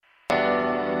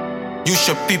You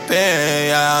should peep it,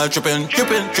 yeah. Drippin',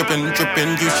 drippin', drippin', drippin'.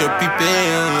 You should peep it,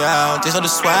 yeah. They saw the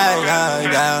swag,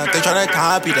 yeah. They tryna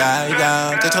copy that,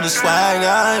 yeah. They saw the swag,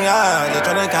 yeah. They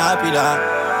tryna copy that.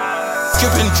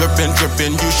 Drippin', drippin',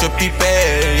 drippin', you should peep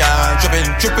it, yeah. Drippin',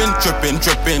 drippin', drippin',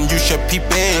 drippin', you should peep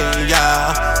it,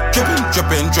 yeah. Drippin',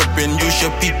 drippin', drippin', you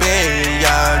should peep it,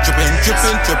 yeah. Drippin',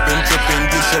 drippin', drippin', drippin',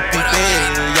 you should peep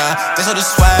it, yeah. They saw the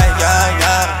swag,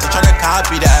 yeah. They tryna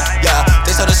copy that, yeah.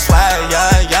 They saw the swag,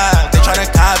 yeah. They tryna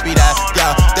copy that,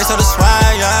 yeah. They saw the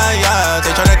swag, yeah.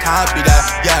 They tryna copy that,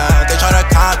 yeah. They tryna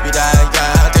copy that,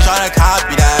 yeah. They tryna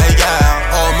copy that, yeah.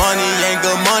 Oh, money ain't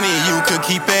good money, you could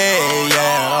keep it,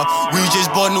 yeah. We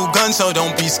just bought new guns, so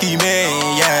don't be scheming,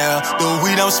 yeah. The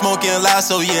weed I'm smoking loud,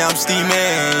 so yeah, I'm steaming,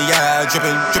 yeah.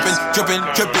 Drippin', drippin', drippin',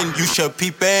 drippin', you should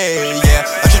peep it, yeah.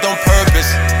 I just on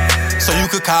purpose, so you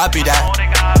could copy that.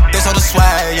 They saw the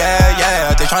swag,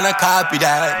 yeah. They tryna copy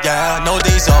that, yeah. No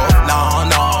days off,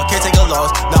 no, can't take a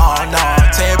loss, no.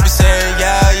 10%,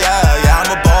 yeah. I'm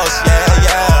a boss,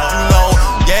 yeah. You know,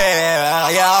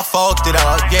 yeah. I fucked it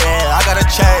up, yeah. I got a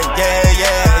check,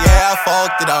 yeah. I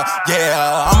fucked it up,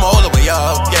 yeah. I'm all the way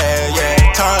up,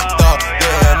 yeah. Turned up,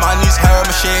 yeah. My niece heard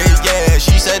my shit, yeah.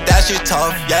 She said that shit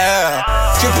tough, yeah.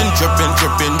 Drippin', drippin',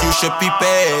 drippin', you should peep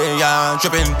it, yeah.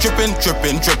 Drippin', drippin',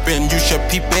 drippin', drippin', you should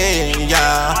peep it,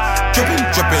 yeah. Drippin',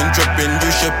 drippin', drippin',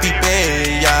 you should peep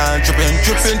it, yeah. Drippin',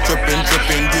 drippin', drippin',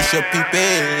 drippin', you should peep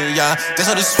it, yeah. They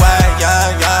saw the swag,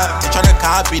 yeah. They tryna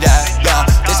copy that, yeah.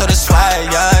 They saw the swag,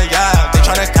 yeah. They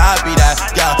tryna copy that,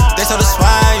 yeah. They saw the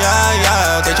swag,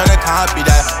 yeah. They tryna copy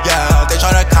that, yeah. They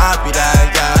tryna copy that,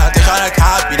 yeah. They tryna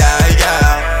copy